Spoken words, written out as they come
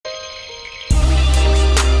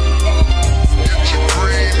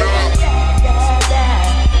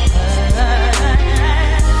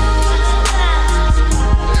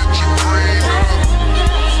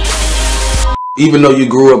even though you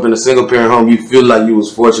grew up in a single parent home, you feel like you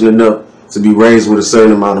was fortunate enough to be raised with a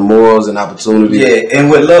certain amount of morals and opportunity. Yeah, and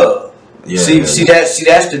with love. Yeah, see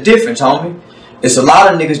that's the difference, homie. It's a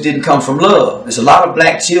lot of niggas didn't come from love. It's a lot of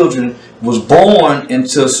black children was born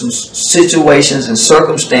into some situations and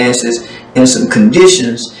circumstances and some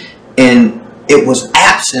conditions, and it was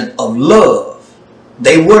absent of love.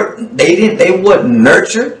 They wasn't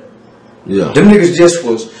nurtured. Yeah. Them niggas just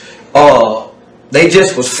was they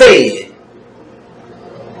just was fed.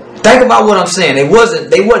 Think about what I'm saying. They wasn't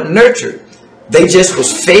nurtured. They just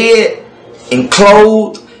was fed and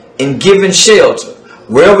clothed and given shelter.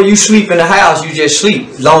 Wherever you sleep in the house, you just sleep,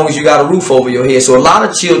 as long as you got a roof over your head. So a lot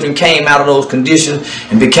of children came out of those conditions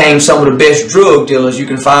and became some of the best drug dealers you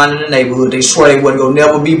can find in the neighborhood. They swear they wasn't gonna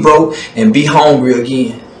never be broke and be hungry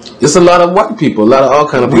again. It's a lot of white people, a lot of all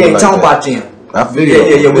kind of people. We ain't like talking that. about them. I feel you.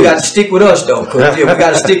 Yeah. We got to stick with us though. We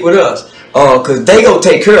got to stick with us. Cause they gonna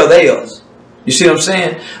take care of theirs. You see what I'm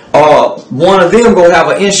saying? One of them gonna have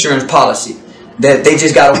an insurance policy that they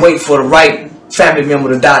just gotta wait for the right family member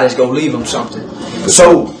to die that's gonna leave them something.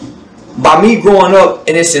 So by me growing up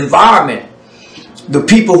in this environment, the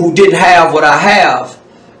people who didn't have what I have,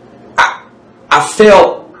 I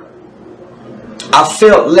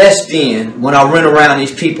felt less than when I went around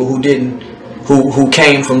these people who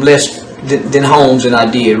came from less than homes than I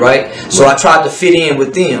did, right? So I tried to fit in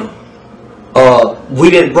with them. We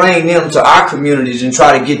didn't bring them to our communities and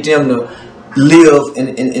try to get them to live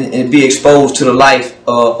and be exposed to the life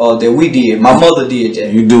that we did. My mother did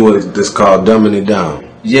that. You do what that's called dumbing it down.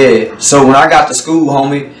 Yeah. So when I got to school,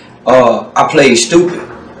 homie, I played stupid.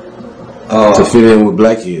 To fit in with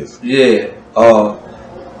black kids. Yeah.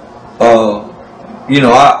 You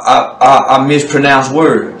know, I mispronounce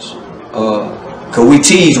words. Cause we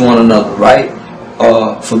tease one another, right?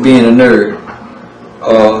 For being a nerd.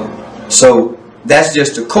 So that's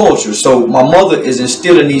just the culture. So my mother is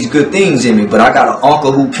instilling these good things in me, but I got an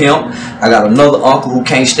uncle who pimp. I got another uncle who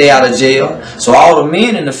can't stay out of jail. So all the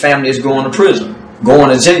men in the family is going to prison, going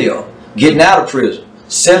to jail, getting out of prison,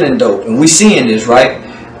 selling dope, and we seeing this, right?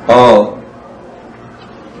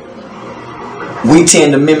 We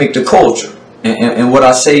tend to mimic the culture, and what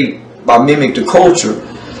I say by mimic the culture,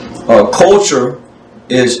 culture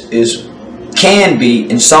can be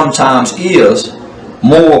and sometimes is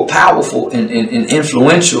more powerful and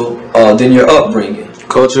influential than your upbringing.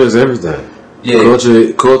 Culture is everything. Yeah.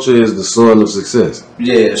 Culture is the soil of success.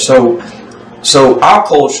 Yeah. So our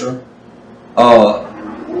culture,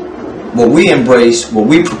 what we embrace, what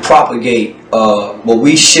we propagate, what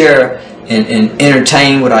we share and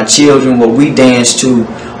entertain with our children, what we dance to,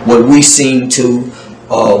 what we sing to,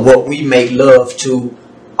 what we make love to,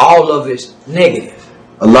 all of it's negative.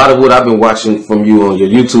 A lot of what I've been watching from you on your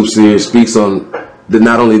YouTube series speaks on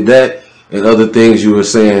not only that and other things you were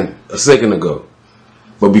saying a second ago.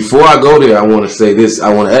 But before I go there, I want to say this.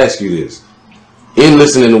 I want to ask you this. In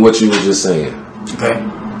listening to what you were just saying, okay,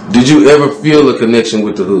 did you ever feel a connection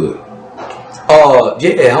with the hood?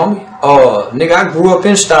 Yeah, homie. Nigga, I grew up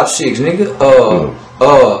in Stop 6, nigga.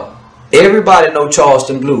 Everybody know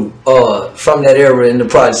Charleston Blue. From that era in the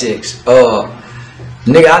projects.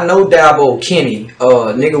 Nigga, I know Dabo Kenny.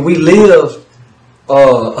 Nigga, we lived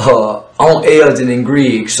on Eldon and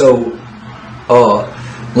Grigg. So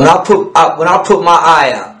when I put my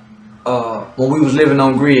eye out, when we was living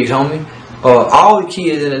on Griggs, homie, all the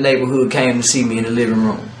kids in the neighborhood came to see me in the living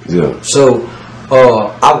room. Yeah. So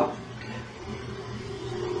hold on,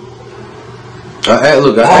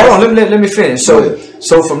 let me finish.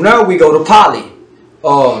 So from there we go to Poly.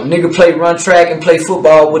 Nigga play run track and play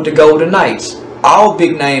football with the Golden Knights. All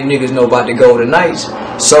big name niggas know about the Golden Knights.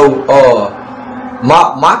 So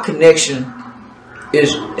my connection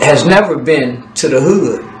has never been to the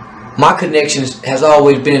hood. My connection has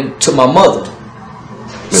always been to my mother.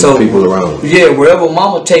 And so people around. Yeah, wherever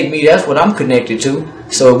mama take me, that's what I'm connected to.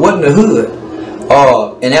 So it wasn't the hood.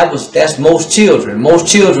 And that's most children. Most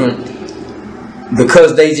children,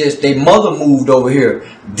 because they mother moved over here.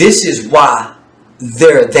 This is why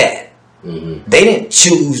they're that. Mm-hmm. They didn't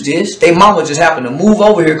choose this. They mama just happened to move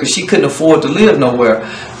over here because she couldn't afford to live nowhere.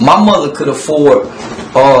 My mother could afford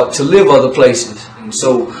to live other places. And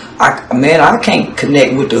so I can't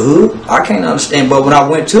connect with the hood. I can't understand. But when I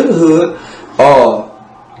went to the hood,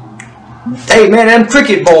 hey man, them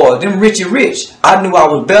cricket boys, them Richie Rich, I knew I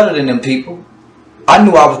was better than them people. I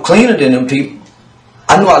knew I was cleaner than them people.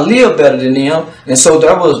 I knew I lived better than them. And so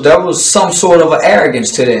there was some sort of an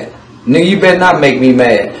arrogance to that. Nigga, you better not make me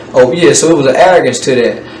mad. Oh yeah, so it was an arrogance to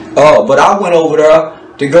that. But I went over there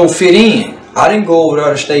to go fit in. I didn't go over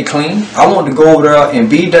there to stay clean. I wanted to go over there and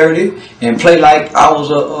be dirty and play like I was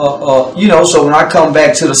so when I come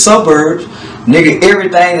back to the suburbs, Nigga,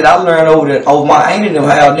 everything that I learned over my aunt and them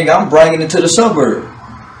house, nigga, I'm bringing it to the suburb.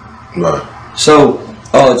 Right. So,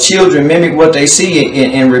 children mimic what they see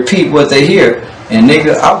and repeat what they hear. And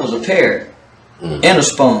nigga, I was a parrot and a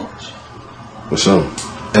sponge. For sure.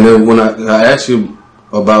 And then when I asked you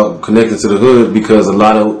about connecting to the hood, because a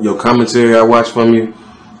lot of your commentary I watch from you,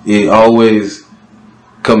 it always,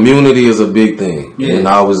 community is a big thing. Yeah. And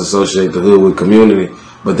I always associate the hood with community.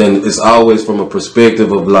 But then it's always from a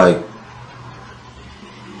perspective of like,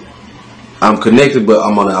 I'm connected, but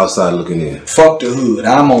I'm on the outside looking in. Fuck the hood.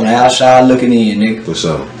 I'm on the outside looking in, nigga. For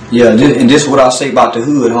sure. Yeah, and this is what I say about the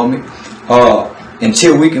hood, homie.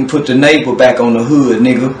 Until we can put the neighbor back on the hood,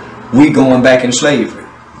 nigga, we going back in slavery.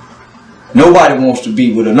 Nobody wants to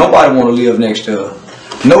be with us. Nobody want to live next to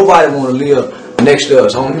us. Nobody want to live next to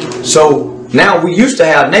us, homie. So now we used to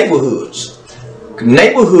have neighborhoods.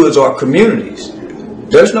 Neighborhoods are communities.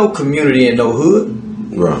 There's no community in no hood.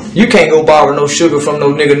 Right. You can't go borrow no sugar from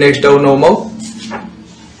no nigga next door no more.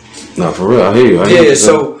 Nah, for real, I hear you. Yeah,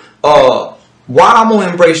 so why I'm gonna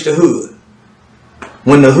embrace the hood?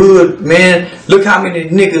 When the hood, man, look how many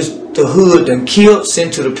niggas the hood done killed,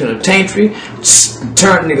 sent to the penitentiary,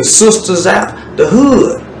 turned niggas sisters out, the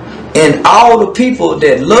hood. And all the people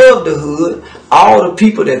that love the hood, all the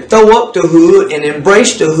people that throw up the hood and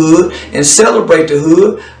embrace the hood and celebrate the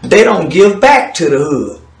hood, they don't give back to the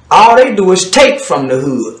hood. All they do is take from the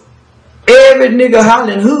hood. Every nigga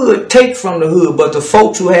hollering hood take from the hood, but the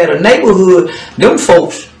folks who had a neighborhood, them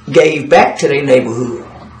folks gave back to their neighborhood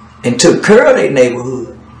and took care of their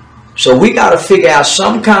neighborhood. So we got to figure out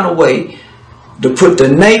some kind of way to put the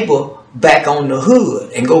neighbor back on the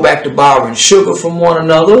hood and go back to borrowing sugar from one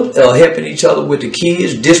another, helping each other with the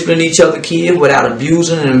kids, disciplining each other kids without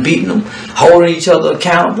abusing and beating them, holding each other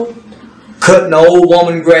accountable, cutting the old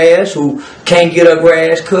woman grass who can't get her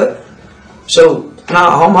grass cut. So,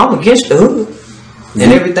 nah, I'm against the hood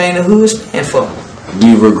and everything the hood stand for. Do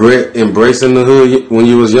you regret embracing the hood when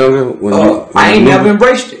you was younger? I ain't never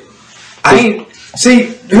embraced it. I ain't.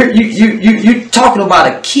 See, you talking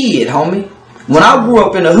about a kid, homie. When I grew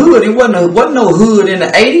up in the hood, it wasn't no hood in the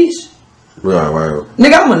 80s. Right.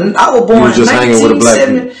 Nigga, I was born in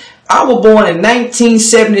 1970. I was born in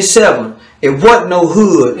 1977. It wasn't no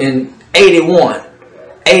hood in 81,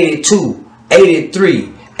 82,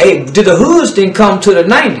 83. The hoods didn't come to the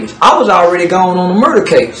 90s. I was already gone on a murder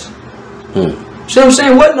case. See what I'm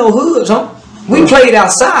saying? Wasn't no hoods, huh? We played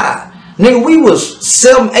outside. Nigga, we was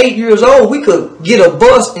 7, 8 years old. We could get a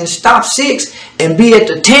bus and stop 6 and be at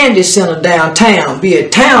the Tandy Center downtown, be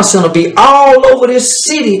at Town Center, be all over this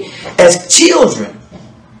city as children.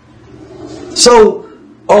 So,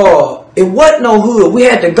 it wasn't no hood. We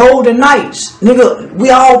had the Golden Knights. Nigga,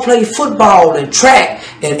 we all played football and track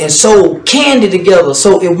and sold candy together.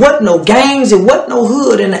 So it wasn't no gangs. It wasn't no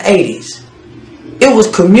hood in the 80s. It was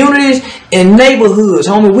communities and neighborhoods,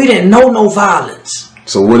 homie. We didn't know no violence.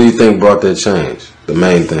 So what do you think brought that change? The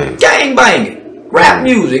main thing? Gang banging. Rap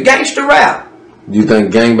music. Gangster rap. Do you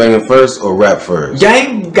think gang banging first or rap first?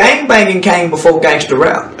 Gang banging came before gangster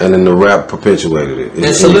rap. And then the rap perpetuated it.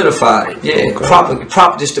 And solidified it. Yeah.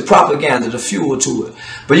 Okay. Just the propaganda, the fuel to it.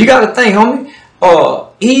 But you got to think, homie,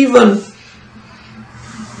 even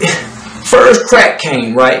first crack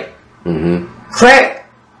came, right? Crack,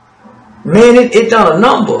 man, it done a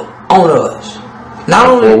number on us. Not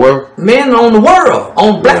only men on the world,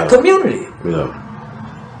 on black community. Yeah.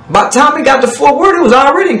 By the time we got to Fort Worth, it was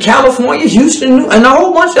already in California, Houston, and a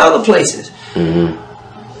whole bunch of other places.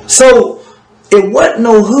 So it wasn't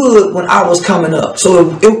no hood when I was coming up.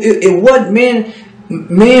 So it wasn't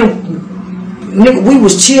nigga, we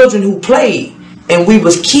was children who played and we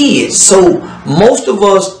was kids. So most of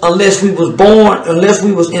us, unless we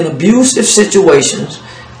was in abusive situations,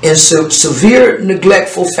 in severe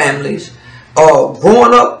neglectful families,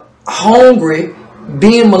 growing up hungry,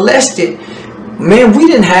 being molested, man, we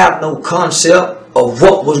didn't have no concept of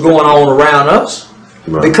what was going on around us.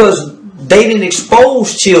 Right. Because they didn't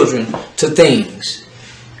expose children to things.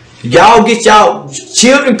 Y'all get y'all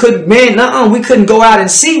children we couldn't go out and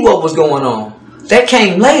see what was going on. That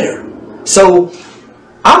came later. So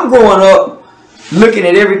I'm growing up looking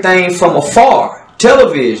at everything from afar,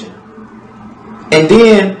 television, and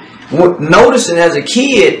then noticing as a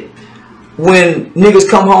kid when niggas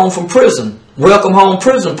come home from prison, welcome home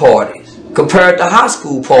prison parties compared to high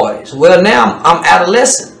school parties. Well, now I'm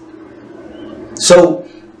adolescent. So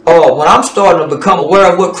when I'm starting to become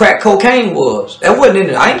aware of what crack cocaine was, that wasn't in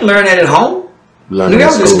it. I ain't learned that at home. Nigga, I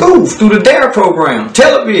was in school through the DARE program,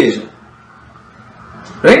 television.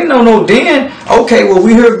 They didn't know no then. Okay, well,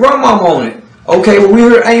 we heard grandmama on it. Okay, well, we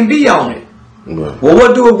heard A&B on it. Right. Well,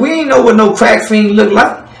 what do it? We ain't know what no crack fiend looked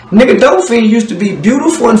like. Nigga, dope fiends used to be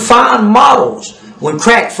beautiful and fine models when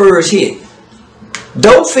crack first hit.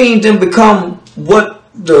 Dope fiends didn't become what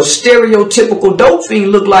the stereotypical dope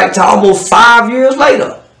fiend looked like to almost 5 years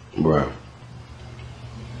later. Right.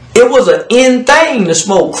 It was an in thing to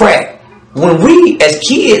smoke crack. When we as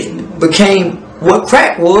kids became what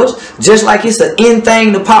crack was, just like it's an in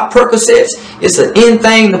thing to pop Percocets, it's an in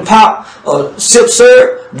thing to pop Sip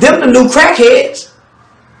Syrup. Them the new crackheads.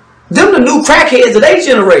 Them the new crackheads of their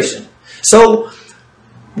generation. So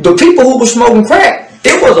the people who were smoking crack,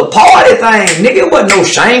 it was a party thing, nigga. It wasn't no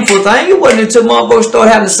shameful thing. It wasn't until motherfuckers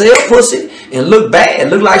started having to sell pussy and look bad,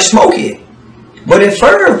 look like Smokey. But at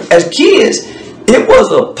first, as kids, it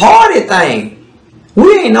was a party thing.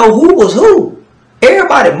 We ain't know who was who.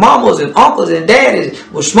 Everybody, mamas and uncles and daddies,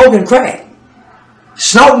 was smoking crack,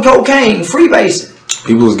 snorting cocaine, freebasing.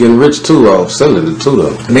 People was getting rich too off selling it too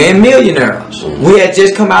though. Man, millionaires. We had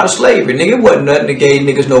just come out of slavery. Nigga, it wasn't nothing that gave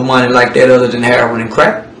niggas no money like that other than heroin and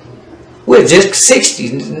crack. We're just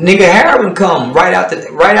 60s. Nigga, heroin come right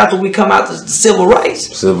after we come out the civil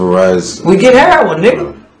rights. Civil rights. We get heroin,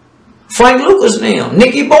 nigga. Frank Lucas and them,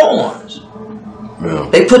 Nicky Barnes. Yeah.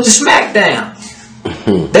 They put the smack down.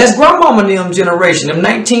 That's grandmama and them generation, them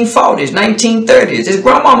 1940s, 1930s. That's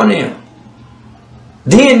grandmama and them.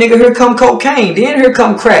 Then, nigga, here come cocaine. Then here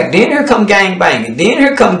come crack. Then here come gang banging. Then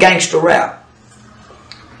here come gangster rap.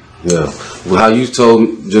 Yeah. Well, how you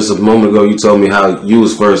told just a moment ago, you told me how you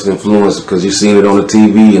was first influenced because you seen it on the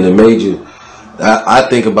TV and it made you. I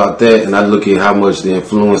think about that and I look at how much the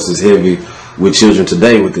influence is heavy with children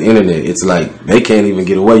today with the internet. It's like they can't even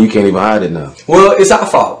get away. You can't even hide it now. Well, it's our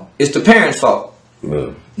fault. It's the parents' fault.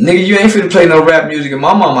 Yeah. Nigga, you ain't finna play no rap music in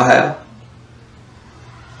my mama house.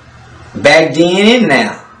 Back then and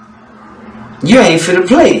now. You ain't finna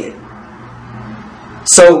play it.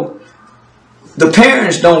 So, the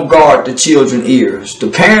parents don't guard the children's ears. The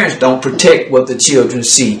parents don't protect what the children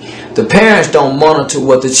see. The parents don't monitor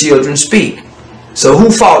what the children speak. So,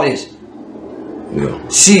 who fault is it? Yeah.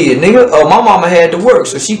 Shit, nigga. My mama had to work,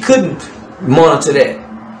 so she couldn't monitor that.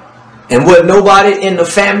 And wasn't nobody in the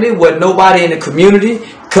family, wasn't nobody in the community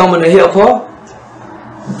coming to help her.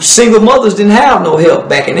 Single mothers didn't have no help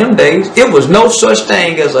back in them days. It was no such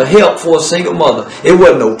thing as a help for a single mother. It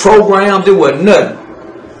wasn't no programs, it wasn't nothing.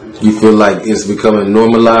 You feel like it's becoming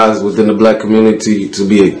normalized within the black community to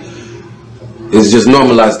be it's just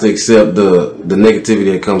normalized to accept the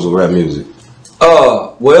negativity that comes with rap music.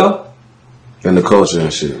 Well, and the culture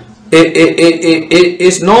and shit.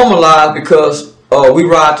 It's normalized because we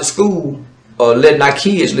ride to school letting our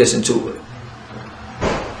kids listen to it.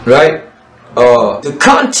 Right? The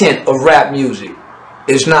content of rap music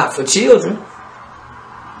is not for children.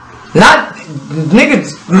 Not,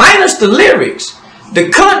 nigga, minus the lyrics. The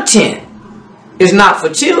content is not for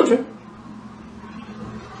children.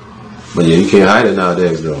 But yeah, you can't hide it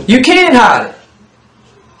nowadays though. You can't hide it.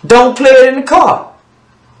 Don't play it in the car.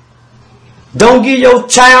 Don't give your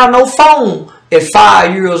child no phone at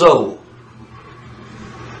 5 years old.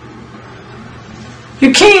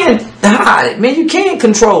 You can't hide it, man. You can't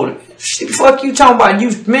control it. Shit, fuck you talking about, you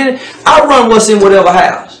man. I run what's in whatever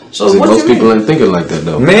house. So see, what most you people mean? ain't thinking like that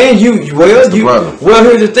though. Man, well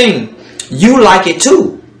here's the thing. You like it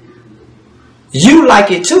too. You like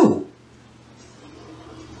it too.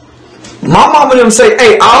 My mama them say,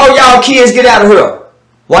 hey, all y'all kids get out of here.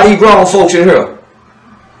 Why you grown folks in here?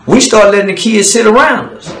 We start letting the kids sit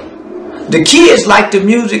around us. The kids like the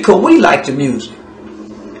music because we like the music.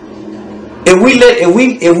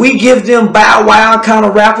 If we give them Bow Wow kind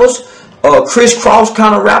of rappers, crisscross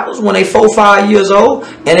kind of rappers when they 4 or 5 years old,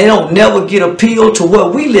 and they don't never get appeal to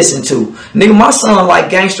what we listen to. Nigga, my son like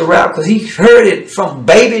gangster rap because he heard it from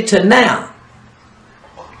baby to now.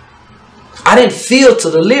 I didn't feel to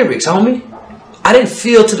the lyrics, homie. I didn't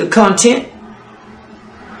feel to the content.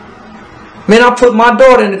 Man, I put my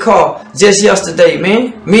daughter in the car just yesterday,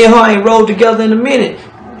 man. Me and her ain't rolled together in a minute.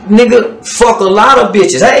 Nigga, fuck a lot of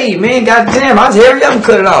bitches. Hey, man, goddamn, I just hurry up and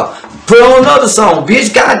cut it off. Put on another song,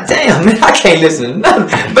 bitch. Goddamn, man, I can't listen to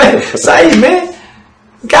nothing. But say, man,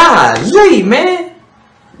 golly, man.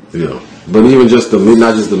 Yeah, but even just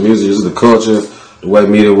not just the music, just the culture, the way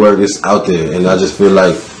media work is out there, and I just feel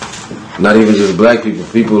like not even just black people.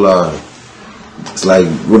 People are, it's like,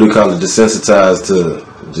 what do you call it? Desensitized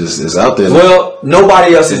to just, it's out there. Well,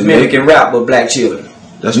 nobody else is mimicking rap but black children.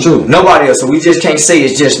 That's true. Nobody else. So we just can't say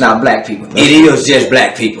it's just not black people. It is just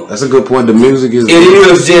black people. That's a good point. The music is. It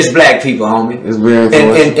is just black people, homie. It's very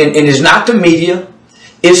important. And it's not the media.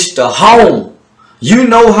 It's the home. You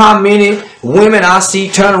know how many women I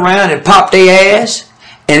see turn around and pop their ass,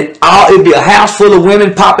 and it'd be a house full of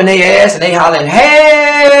women popping their ass, and they hollering,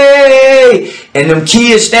 "Hey!" and them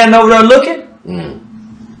kids standing over there looking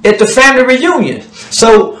at the family reunion.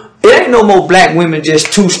 So it ain't no more black women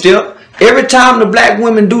just two-step. Every time the black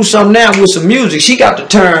women do something now with some music, she got to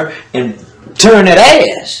turn that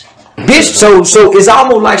ass. Bitch, so it's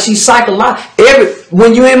almost like she's psychological.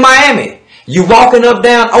 When you in Miami, you walking up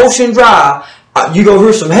down Ocean Drive, you go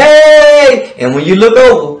hear some hey, and when you look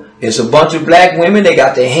over, it's a bunch of black women. They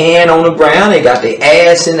got their hand on the ground, they got their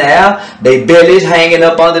ass in the air, they bellies hanging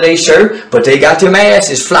up under their shirt, but they got them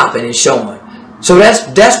asses flopping and showing. So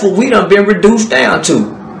that's what we done been reduced down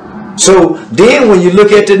to. So then when you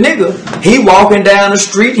look at the nigga, he walking down the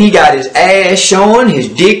street, he got his ass showing, his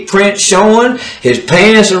dick print showing, his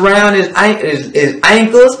pants around his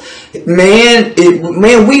ankles. Man,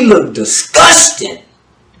 we look disgusting.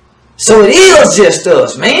 So it is just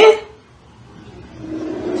us, man.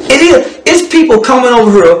 It is. It's people coming over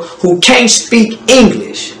here who can't speak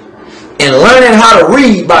English and learning how to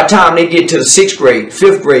read by the time they get to the 6th grade,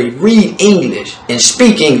 5th grade, read English and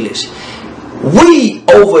speak English. We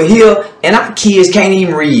over here, and our kids can't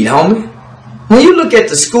even read, homie. When you look at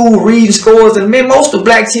the school reading scores, and man, most of the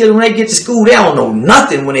black children, when they get to school, they don't know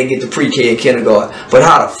nothing when they get to pre-K and kindergarten. But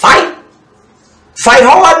how to fight? Fight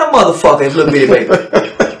hard, no motherfucker, little bitty baby.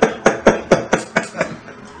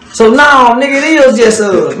 So now, nigga, it is just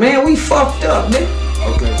us, man. We fucked up, nigga.